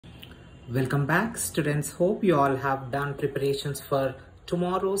Welcome back, students. Hope you all have done preparations for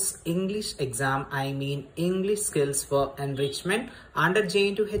tomorrow's English exam. I mean English skills for enrichment under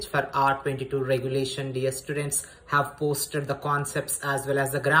J/H for R22 regulation. Dear students, have posted the concepts as well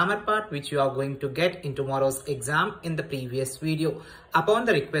as the grammar part which you are going to get in tomorrow's exam in the previous video. Upon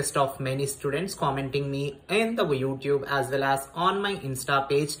the request of many students commenting me in the YouTube as well as on my Insta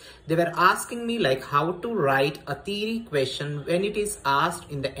page, they were asking me like how to write a theory question when it is asked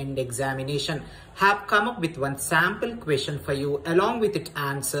in the end examination. Have come up with one sample question for you along with its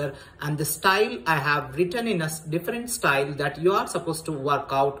answer, and the style I have written in a different style that you are supposed to work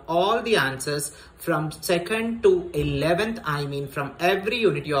out all the answers from 2nd to 11th. I mean from every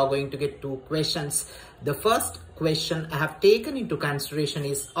unit you are going to get 2 questions. The first question I have taken into consideration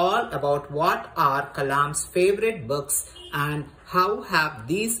is all about what are Kalam's favorite books and how have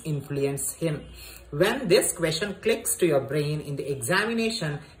these influenced him. When this question clicks to your brain in the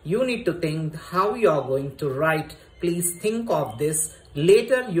examination, you need to think how you are going to write. Please think of this.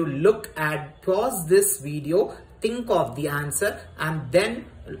 Later you pause this video, think of the answer, and then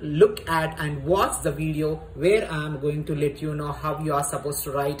look at and watch the video where I am going to let you know how you are supposed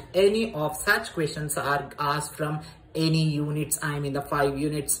to write any of such questions are asked from any units. I mean the 5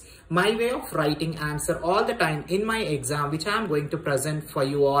 units. My way of writing answer all the time in my exam, which I am going to present for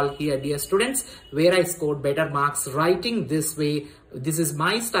you all here, dear students, where I scored better marks writing this way. This is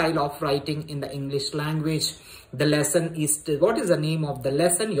my style of writing in the English language. The lesson is, what is the name of the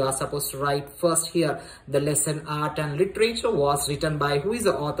lesson? You are supposed to write first here. The lesson Art and Literature was written by, who is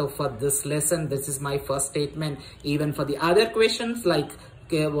the author for this lesson? This is my first statement. Even for the other questions like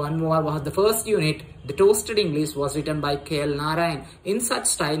one more was the first unit, the Toasted English was written by K.L. Narayan. In such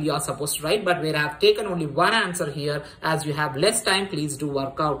style you are supposed to write, but where I have taken only one answer here, as you have less time, please do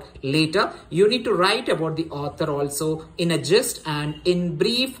work out. Later you need to write about the author also in a gist and in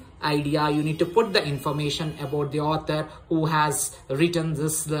brief idea. You need to put the information about the author who has written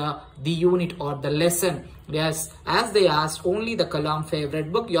this the unit or the lesson. Yes, as they asked only the Kalam favorite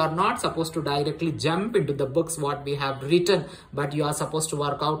book, you are not supposed to directly jump into the books what we have written, but you are supposed to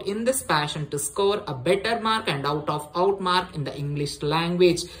work out in this passion to score a better mark and out mark in the English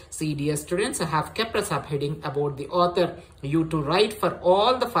language. See, dear students, I have kept a subheading about the author. You to write for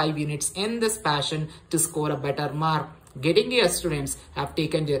all the 5 units in this passion to score a better mark. Getting your students have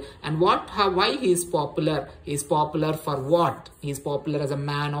taken it. And why he is popular? He is popular for what? He is popular as a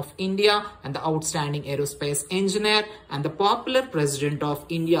man of India and the outstanding aerospace engineer and the popular president of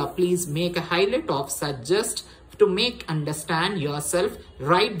India. Please make a highlight of suggest to make understand yourself.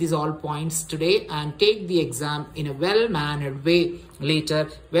 Write these all points today and take the exam in a well-mannered way. Later,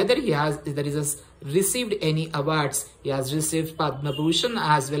 whether received any awards. He has received Padma Bhushan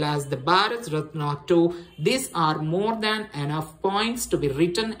as well as the Bharat Ratna too. These are more than enough points to be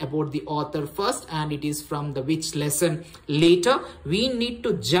written about the author first, and it is from the which lesson. Later, we need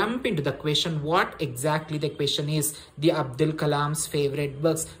to jump into the question what exactly the question is. The Abdul Kalam's favorite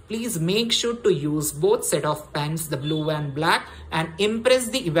books. Please make sure to use both set of pens, the blue and black, and impress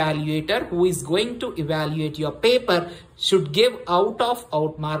the evaluator who is going to evaluate your paper. Should give out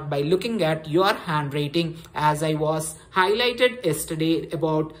mark by looking at your handwriting, as I was highlighted yesterday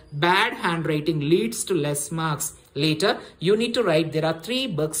about bad handwriting leads to less marks. Later, you need to write there are 3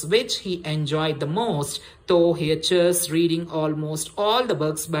 books which he enjoyed the most. Though he chose reading almost all the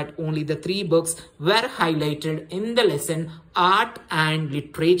books, but only the 3 books were highlighted in the lesson Art and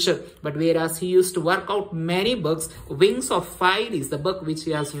Literature. But whereas he used to work out many books, Wings of Fire is the book which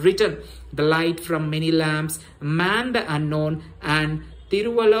he has written. The Light from Many Lamps, Man the Unknown, and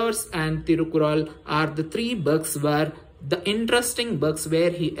Tiruvalars and Tirukural are the 3 books were the interesting books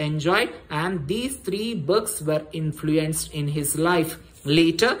where he enjoyed, and these 3 books were influenced in his life.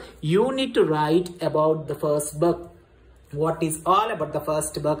 Later, you need to write about the first book. What is all about the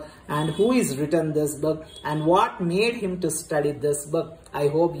first book and who is written this book and what made him to study this book. I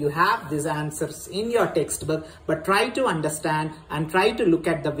hope you have these answers in your textbook, but try to understand and try to look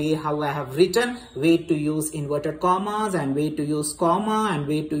at the way how I have written, way to use inverted commas and way to use comma and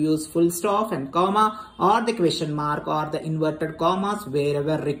way to use full stop and comma or the question mark or the inverted commas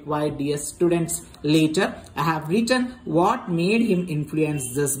wherever required, dear students. Later, I have written what made him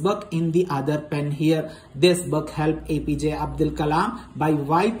influence this book in the other pen here. This book helped APJ Abdul Kalam by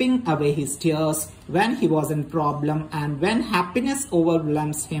wiping away his tears when he was in problem and when happiness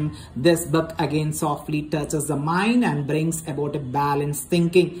overwhelms him. This book again softly touches the mind and brings about a balanced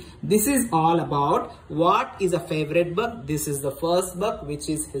thinking. This is all about what is a favorite book. This is the first book which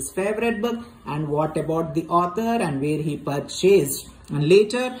is his favorite book, and what about the author and where he purchased. And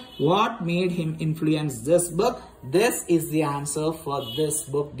later, what made him influence this book This is the answer for this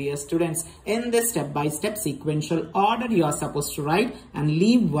book, dear students. In this step-by-step sequential order, you are supposed to write and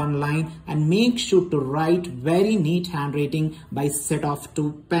leave one line and make sure to write very neat handwriting by set of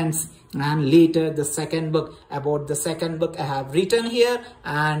 2 pens. And later the second book, about the second book I have written here,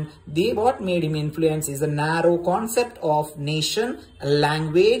 and what made him influence is a narrow concept of nation,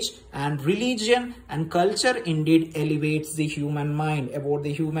 language and religion and culture indeed elevates the human mind, about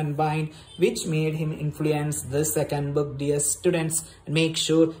the human mind, which made him influence the second book, dear students. Make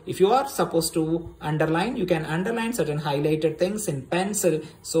sure if you are supposed to underline, you can underline certain highlighted things in pencil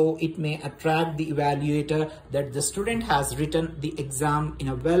so it may attract the evaluator that the student has written the exam in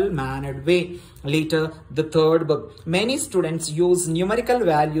a well-mannered way. Later, the third book. Many students use numerical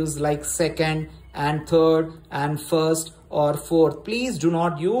values like second and third and first or fourth. Please do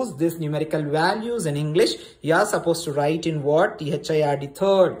not use these numerical values in English. You are supposed to write in what? THIRD,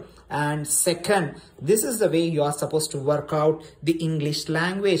 third and second. This is the way you are supposed to work out the English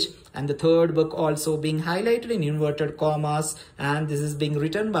language. And the third book also being highlighted in inverted commas, and this is being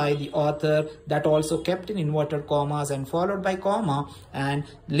written by the author, that also kept in inverted commas and followed by comma. And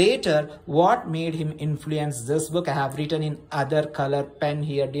later, what made him influence this book, I have written in other color pen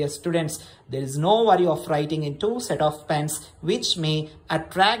here, dear students. There is no worry of writing in 2 set of pens which may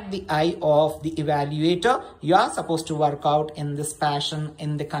attract the eye of the evaluator. You are supposed to work out in this passion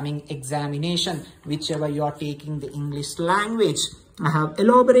in the coming examination, whichever you are taking the English language. I have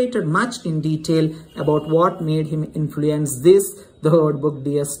elaborated much in detail about what made him influence this third book,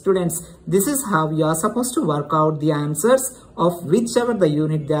 dear students. This is how you are supposed to work out the answers of whichever the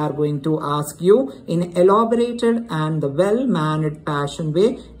unit they are going to ask you in elaborated and the well-mannered passion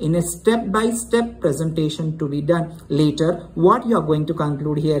way in a step-by-step presentation to be done. Later, what you are going to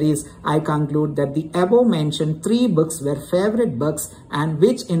conclude here is, I conclude that the above mentioned 3 books were favorite books and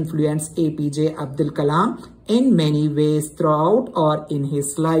which influenced APJ Abdul Kalam in many ways throughout or in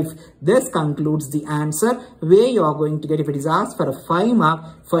his life. This concludes the answer where you are going to get, if it is asked for a 5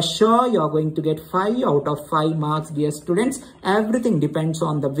 mark, for sure you are going to get 5 out of 5 marks, dear students. Everything depends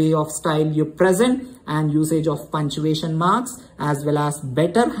on the way of style you present and usage of punctuation marks as well as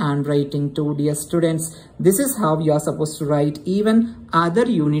better handwriting too, dear students. This is how you are supposed to write even other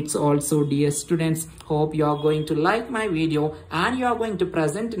units also, dear students. Hope you are going to like my video and you are going to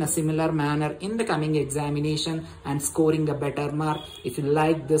present in a similar manner in the coming examination and scoring a better mark. If you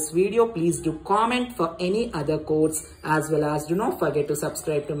like this video, please do comment for any other codes as well as do not forget to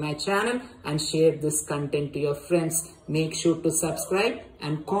subscribe to my channel and share this content to your friends. Make sure to subscribe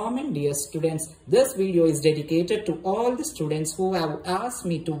and comment, dear students. This video is dedicated to all the students who have asked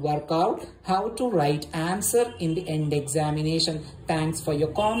me to work out how to write answer in the end examination. Thanks for your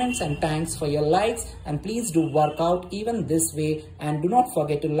comments and thanks for your likes, and please do work out even this way and do not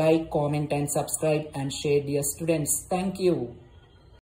forget to like, comment and subscribe and share, dear students. Thank you.